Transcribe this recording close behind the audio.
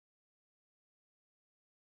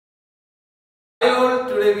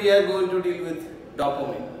today we are going to deal with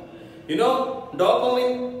dopamine. You know,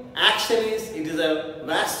 dopamine action it is a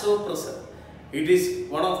vasopressor. It is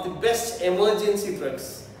one of the best emergency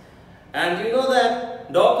drugs. And you know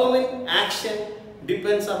that dopamine action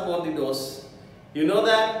depends upon the dose. You know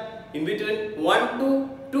that in between 1 to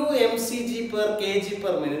 2 mcg per kg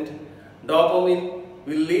per minute, dopamine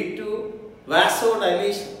will lead to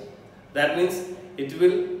vasodilation. That means it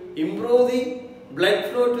will improve the blood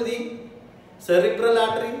flow to the cerebral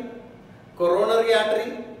artery, coronary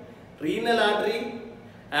artery, renal artery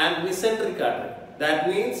and mesenteric artery. That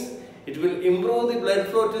means it will improve the blood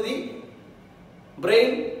flow to the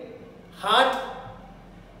brain, heart,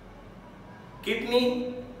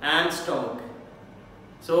 kidney and stomach.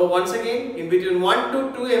 So once again, in between 1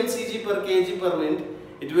 to 2 mcg per kg per minute,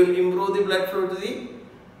 it will improve the blood flow to the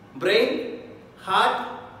brain, heart,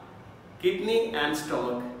 kidney and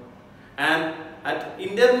stomach. And at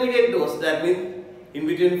intermediate dose, that means in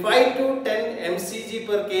between 5 to 10 mcg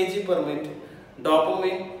per kg per minute,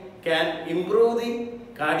 dopamine can improve the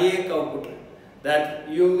cardiac output. That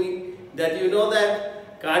you know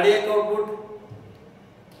that cardiac output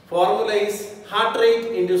formula is heart rate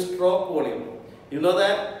into stroke volume. You know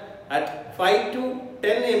that at 5 to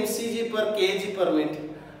 10 mcg per kg per minute,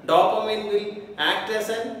 dopamine will act as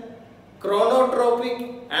a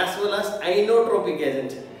chronotropic as well as inotropic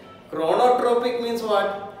agent. Chronotropic means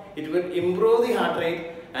what? It will improve the heart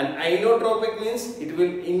rate, and inotropic means it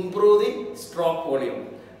will improve the stroke volume.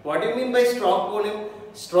 What do you mean by stroke volume?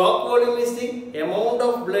 Stroke volume is the amount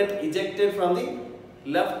of blood ejected from the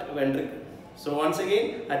left ventricle. So once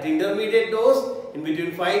again, at intermediate dose, in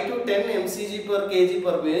between 5 to 10 mcg per kg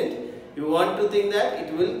per minute, you want to think that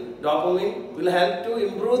dopamine will help to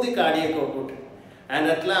improve the cardiac output. And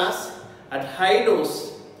at last, at high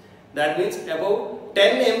dose, that means above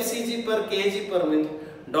 10 mcg per kg per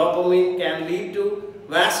minute, dopamine can lead to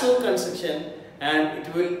vasoconstriction and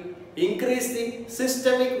it will increase the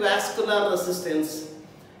systemic vascular resistance.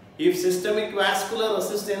 If systemic vascular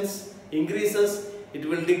resistance increases, it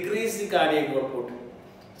will decrease the cardiac output.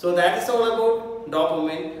 So that is all about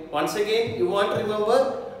dopamine. Once again, you want to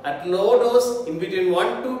remember at low dose, in between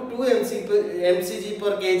 1 to 2 mcg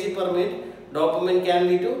per kg per minute, dopamine can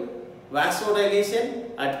lead to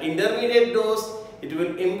vasodilation. At intermediate dose, it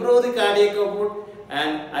will improve the cardiac output,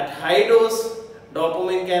 and at high dose,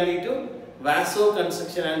 dopamine can lead to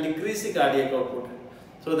vasoconstriction and decrease the cardiac output.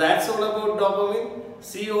 So that's all about dopamine.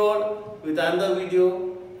 See you all with another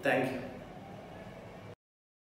video. Thank you.